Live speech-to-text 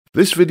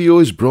This video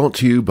is brought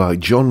to you by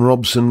John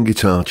Robson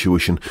Guitar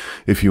Tuition.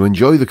 If you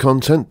enjoy the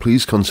content,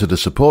 please consider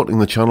supporting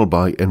the channel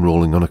by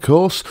enrolling on a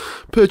course,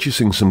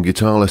 purchasing some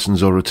guitar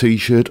lessons or a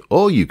t-shirt,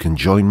 or you can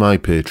join my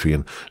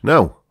Patreon.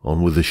 Now,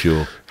 on with the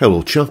show.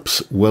 Hello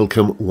chaps,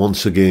 welcome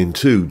once again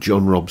to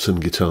John Robson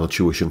Guitar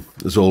Tuition.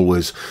 As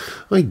always,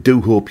 I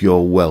do hope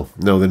you're well.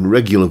 Now then,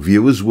 regular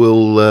viewers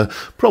will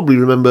probably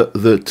remember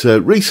that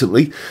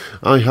recently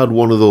I had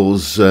one of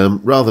those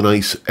rather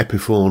nice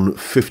Epiphone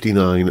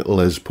 59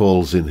 Les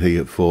Pauls in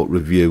here for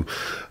review.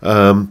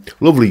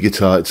 Lovely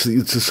guitar. It's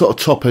the sort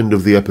of top end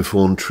of the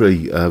Epiphone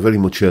tree, very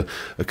much a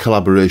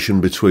collaboration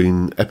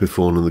between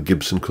Epiphone and the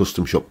Gibson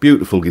Custom Shop.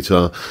 Beautiful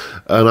guitar,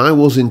 and I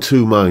was in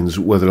two minds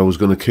whether I was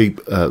going to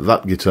keep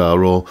that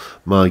guitar or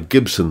my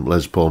Gibson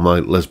Les Paul, my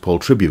Les Paul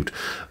Tribute,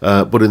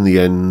 but in the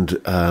end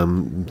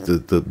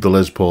the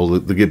Les Paul,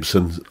 the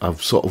Gibson,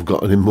 I've sort of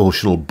got an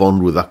emotional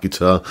bond with that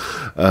guitar,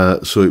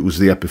 so it was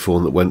the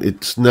Epiphone that went.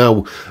 It's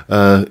now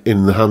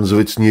in the hands of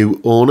its new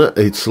owner.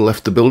 It's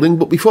left the building,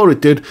 but before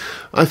it did,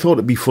 I thought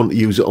it'd be fun to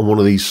use it on one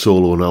of these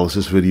solo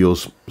analysis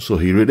videos, so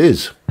here it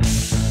is.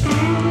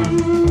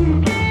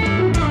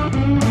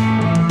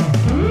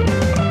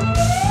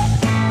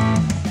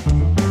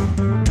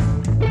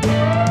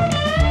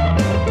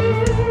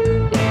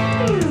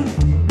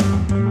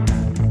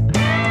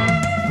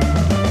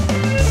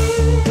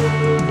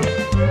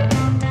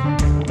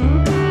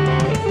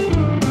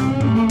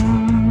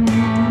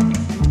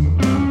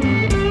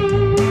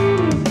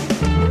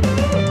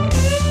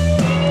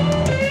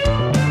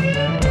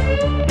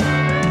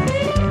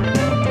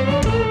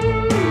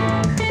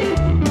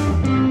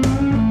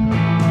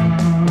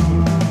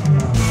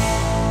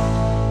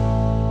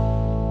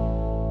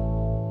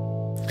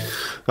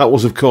 That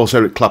was, of course,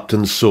 Eric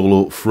Clapton's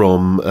solo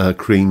from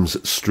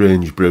Cream's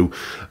Strange Brew,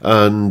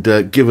 and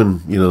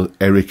given, you know,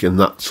 Eric in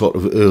that sort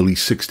of early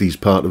 60s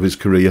part of his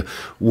career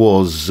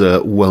was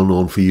well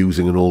known for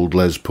using an old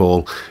Les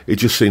Paul, it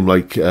just seemed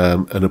like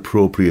an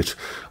appropriate,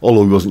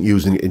 although he wasn't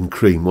using it in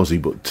Cream, was he?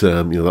 But,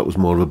 you know, that was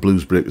more of a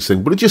Blues Breakers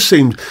thing, but it just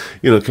seemed,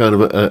 you know, kind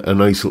of a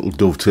nice little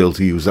dovetail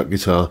to use that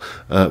guitar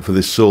for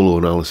this solo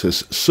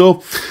analysis.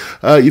 So,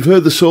 you've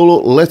heard the solo,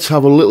 let's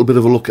have a little bit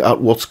of a look at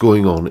what's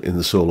going on in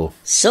the solo.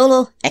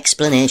 Solo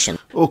explanation.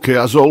 Okay,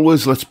 as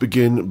always, let's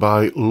begin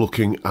by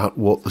looking at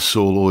what the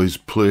solo is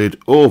played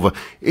over.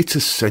 It's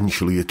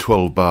essentially a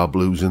 12-bar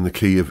blues in the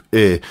key of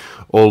A,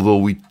 although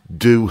we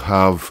do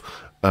have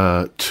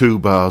 2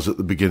 bars at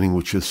the beginning,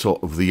 which is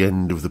sort of the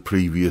end of the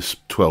previous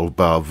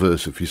 12-bar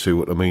verse, if you see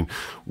what I mean,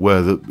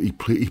 where he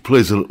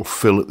plays a little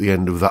fill at the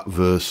end of that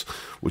verse,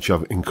 which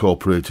I've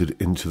incorporated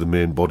into the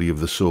main body of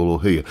the solo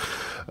here.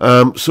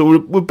 So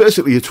we're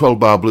basically a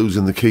 12-bar blues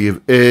in the key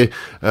of A,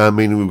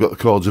 meaning we've got the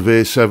chords of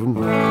A7,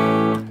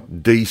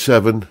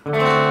 D7,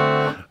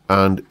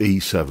 and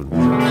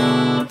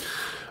E7.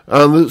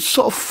 And the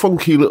sort of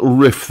funky little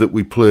riff that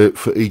we play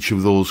for each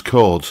of those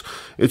chords,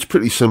 it's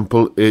pretty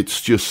simple.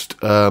 It's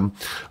just,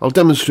 I'll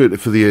demonstrate it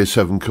for the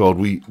A7 chord.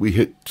 We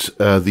hit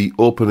the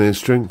open A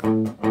string,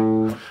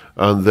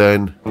 and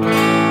then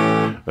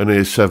an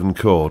A7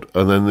 chord,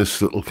 and then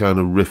this little kind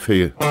of riff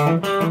here,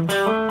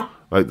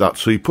 like that.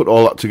 So you put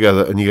all that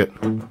together and you get,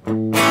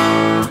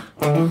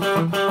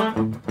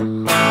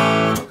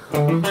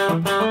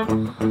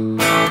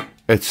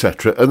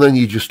 etc. And then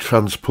you just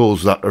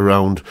transpose that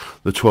around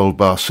the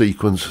 12-bar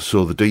sequence,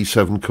 so the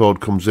D7 chord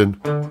comes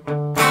in,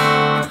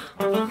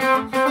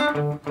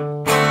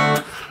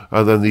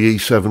 and then the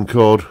E7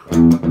 chord,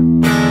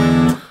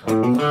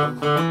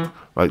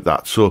 like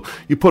that. So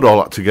you put all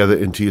that together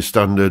into your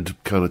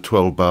standard kind of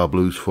 12-bar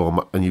blues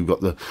format, and you've got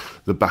the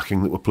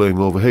backing that we're playing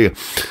over here.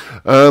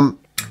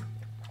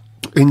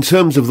 In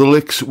terms of the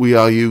licks, we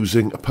are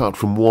using, apart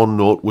from one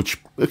note, which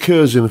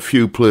occurs in a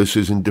few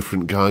places in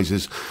different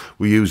guises,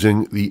 we're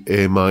using the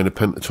A minor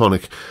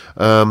pentatonic.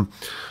 A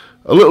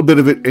little bit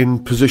of it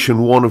in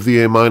position 1 of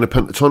the A minor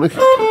pentatonic.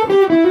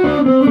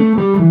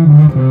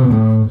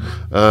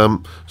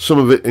 Some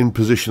of it in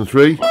position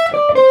 3.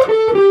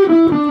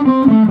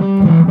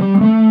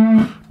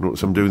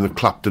 Notice I'm doing the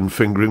Clapton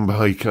fingering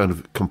by kind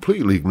of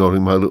completely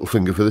ignoring my little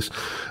finger for this.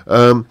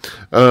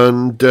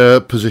 And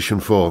position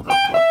 4.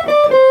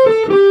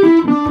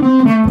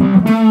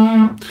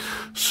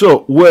 So,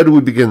 where do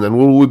we begin then?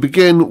 Well, we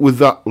begin with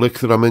that lick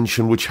that I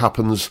mentioned, which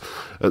happens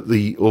at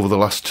over the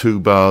last 2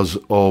 bars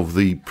of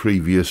the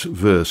previous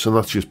verse, and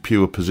that's just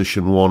pure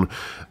position 1,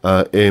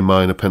 A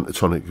minor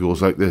pentatonic. It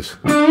goes like this.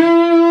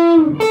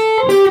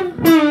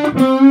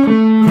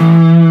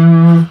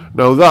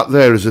 Now, that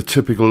there is a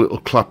typical little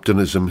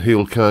Claptonism.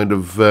 He'll kind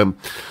of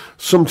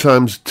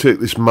sometimes take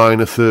this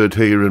minor third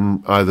here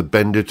and either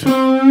bend it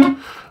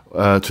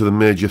to the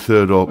major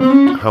third or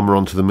hammer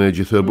onto the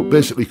major third, but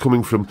basically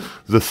coming from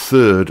the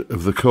third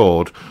of the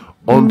chord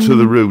onto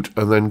the root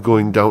and then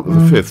going down to the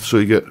 5th, so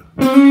you get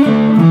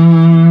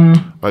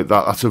like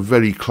that. That's a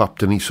very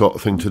Clapton-y sort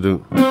of thing to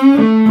do,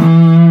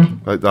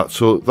 like that.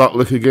 So that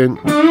lick again,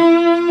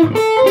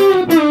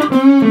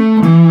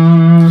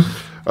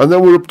 And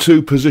then we're up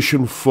to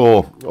position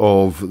 4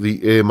 of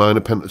the A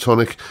minor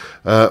pentatonic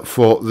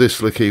for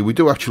this lick here. We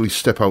do actually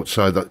step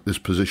outside this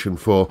position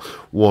for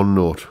one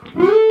note.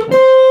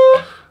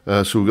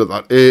 So we've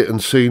got that A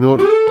and C note,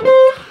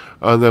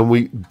 and then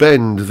we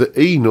bend the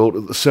E note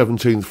at the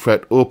 17th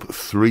fret up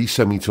 3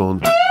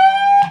 semitones.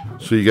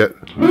 So you get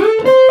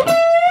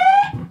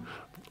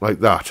like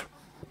that.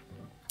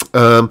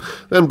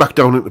 Then back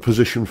down into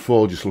position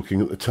 4, just looking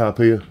at the tab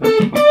here.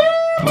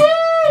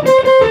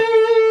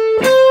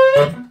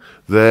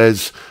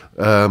 There's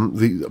I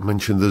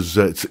mentioned there's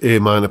it's A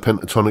minor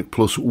pentatonic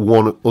plus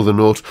one other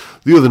note.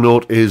 The other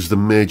note is the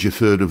major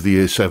third of the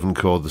A7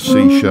 chord, the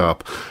C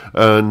sharp.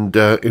 And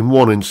in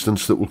one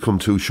instance that we'll come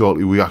to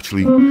shortly, we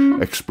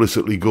actually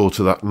explicitly go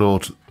to that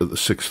note at the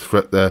 6th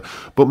fret there.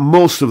 But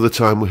most of the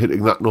time we're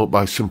hitting that note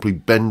by simply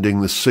bending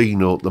the C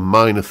note, the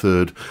minor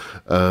third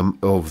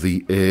of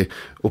the A,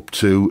 up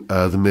to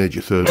the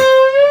major third,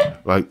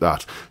 like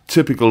that.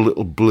 Typical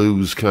little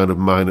blues kind of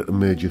minor to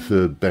major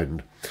third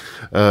bend.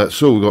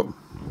 So we've got,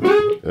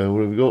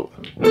 what have we got?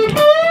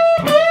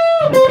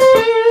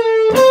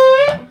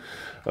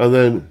 And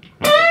then,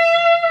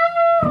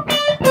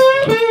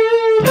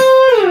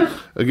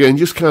 again,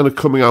 just kind of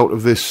coming out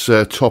of this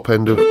top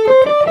end of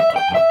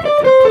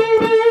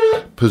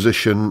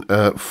position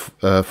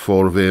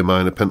 4 of A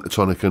minor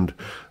pentatonic, and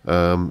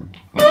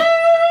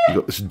you've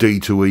got this D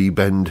to E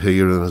bend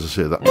here, and as I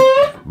say, that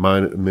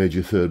minor to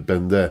major third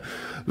bend there.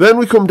 Then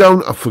we come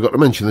down, I forgot to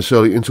mention this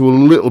earlier, into a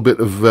little bit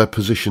of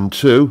position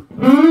 2,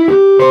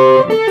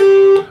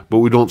 but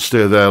we don't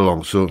stay there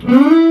long, so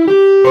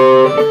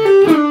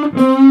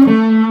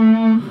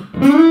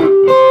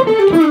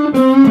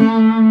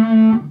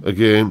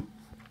again,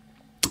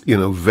 you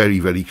know, very,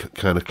 very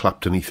kind of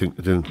Clapton-y thing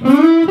to do.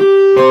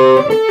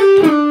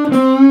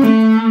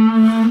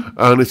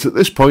 And it's at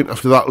this point,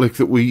 after that lick,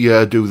 that we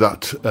do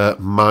that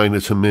minor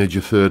to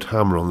major third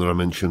hammer-on that I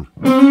mentioned.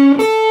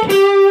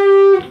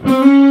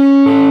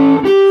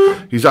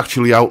 He's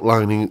actually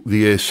outlining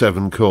the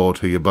A7 chord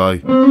here by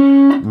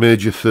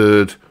major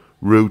third,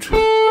 root,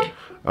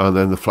 and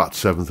then the flat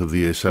 7th of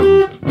the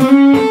A7.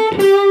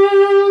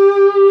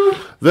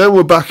 Then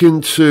we're back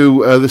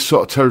into this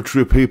sort of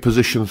territory up here,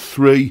 position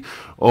 3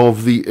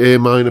 of the A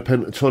minor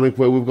pentatonic,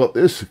 where we've got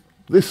this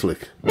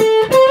lick.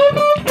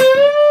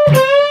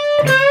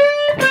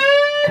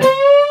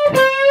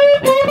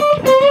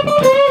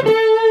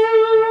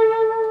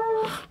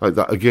 Like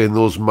that, again,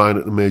 those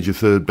minor to major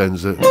third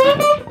bends there.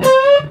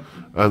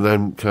 And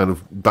then kind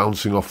of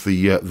bouncing off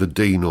the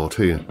D note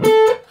here.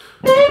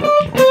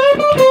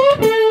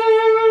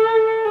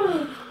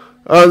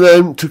 And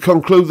then to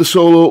conclude the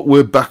solo,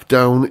 we're back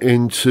down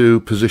into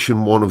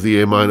position 1 of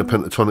the A minor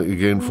pentatonic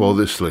again for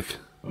this lick.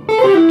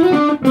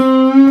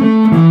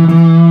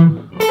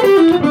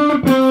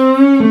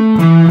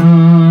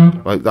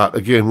 Like that,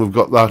 again, we've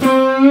got that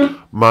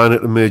minor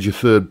to major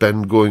third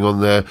bend going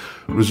on there,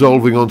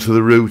 resolving onto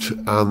the root,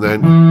 and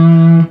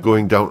then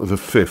going down to the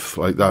 5th,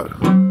 like that.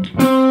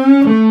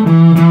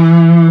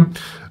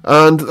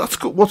 And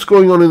that's what's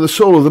going on in the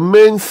solo. The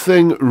main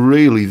thing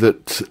really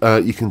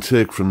that you can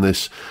take from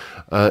this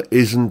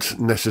isn't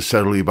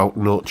necessarily about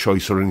note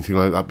choice or anything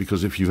like that,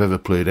 because if you've ever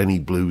played any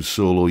blues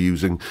solo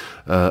using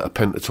a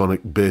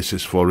pentatonic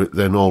basis for it,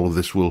 then all of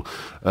this will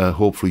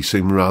hopefully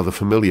seem rather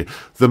familiar.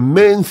 The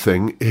main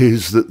thing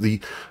is that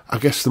I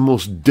guess the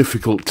most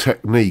difficult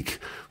technique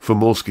for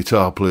most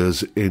guitar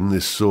players in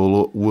this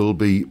solo will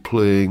be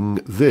playing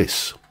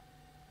this.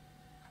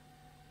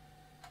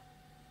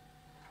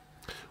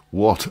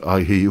 What,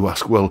 I hear you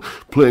ask? Well,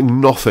 playing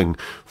nothing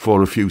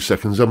for a few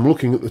seconds. I'm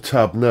looking at the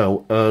tab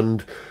now,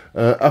 and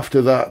after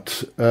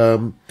that,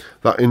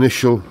 that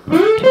initial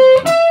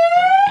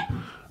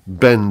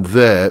bend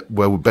there,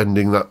 where we're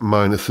bending that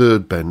minor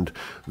third bend,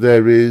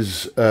 there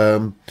is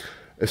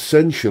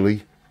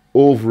essentially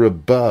over a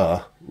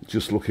bar,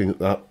 just looking at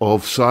that,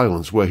 of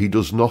silence, where he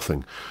does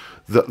nothing.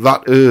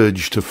 That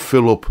urge to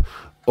fill up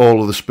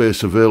all of the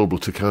space available,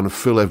 to kind of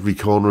fill every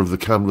corner of the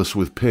canvas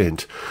with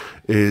paint,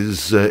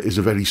 is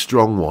a very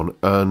strong one,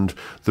 and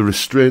the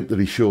restraint that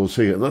he shows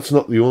here, and that's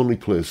not the only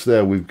place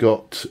there. We've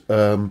got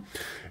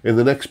in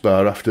the next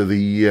bar after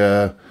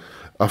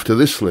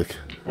this lick,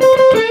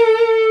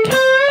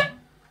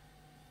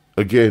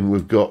 again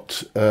we've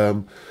got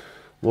 1,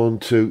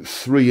 2,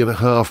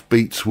 3.5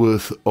 beats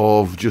worth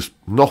of just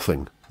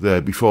nothing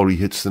there before he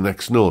hits the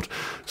next note.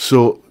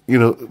 So, you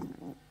know,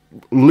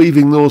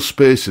 leaving those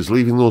spaces,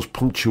 leaving those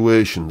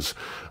punctuations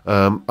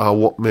are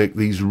what make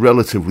these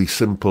relatively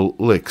simple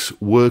licks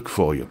work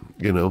for you.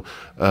 You know,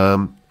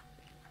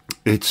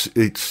 it's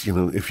you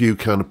know, if you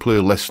kind of play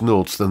less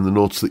notes, then the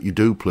notes that you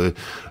do play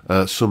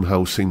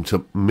somehow seem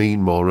to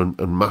mean more and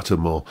matter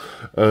more.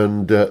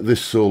 And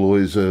this solo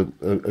is a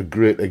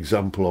great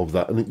example of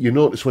that. And you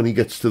notice when he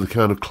gets to the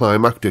kind of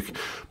climactic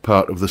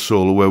part of the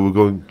solo, where we're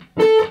going,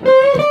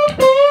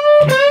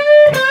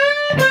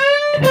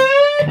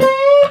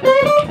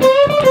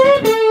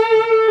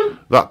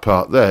 that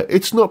part there,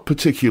 it's not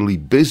particularly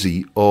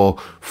busy or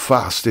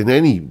fast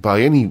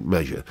by any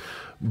measure,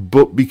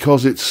 but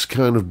because it's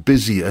kind of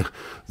busier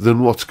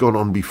than what's gone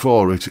on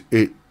before,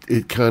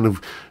 it kind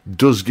of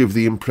does give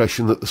the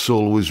impression that the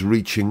solo is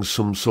reaching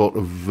some sort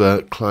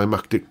of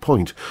climactic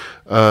point.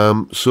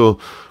 So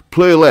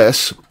play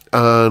less,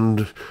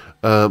 and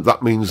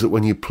that means that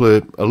when you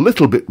play a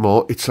little bit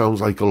more, it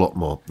sounds like a lot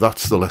more.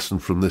 That's the lesson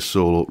from this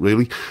solo,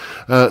 really.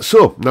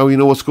 So now you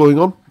know what's going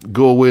on.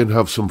 Go away and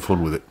have some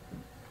fun with it.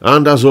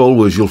 And as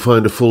always, you'll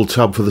find a full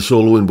tab for the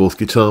solo in both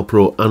Guitar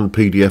Pro and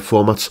PDF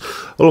formats,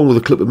 along with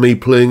a clip of me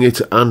playing it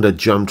and a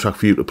jam track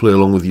for you to play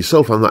along with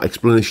yourself and that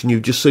explanation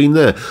you've just seen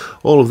there.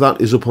 All of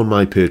that is up on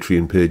my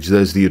Patreon page.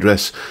 There's the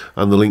address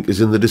and the link is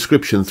in the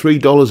description.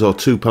 $3 or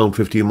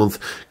 £2.50 a month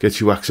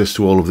gets you access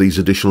to all of these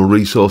additional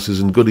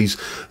resources and goodies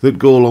that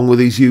go along with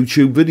these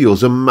YouTube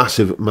videos. A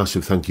massive,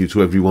 massive thank you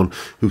to everyone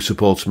who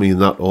supports me in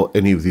that or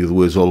any of the other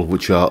ways, all of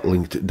which are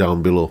linked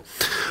down below.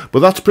 But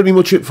that's pretty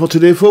much it for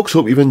today, folks.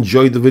 Hope you've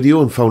enjoyed the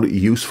video and found it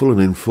useful and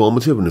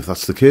informative, and if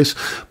that's the case,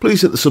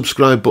 please hit the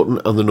subscribe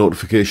button and the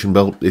notification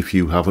bell if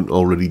you haven't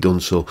already done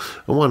so,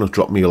 and why not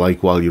drop me a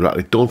like while you're at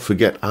it. Don't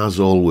forget, as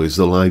always,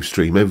 the live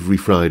stream every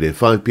Friday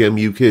 5 PM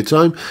UK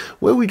time,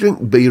 where we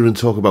drink beer and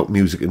talk about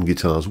music and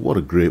guitars. What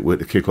a great way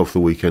to kick off the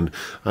weekend.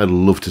 I'd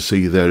love to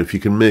see you there if you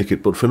can make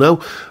it, but for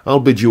now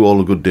I'll bid you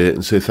all a good day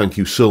and say thank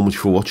you so much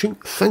for watching.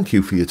 Thank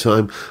you for your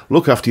time.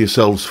 Look after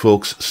yourselves,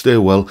 folks. Stay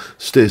well,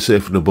 stay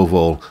safe, and above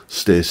all,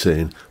 stay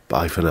sane.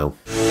 Bye for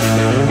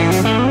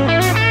now.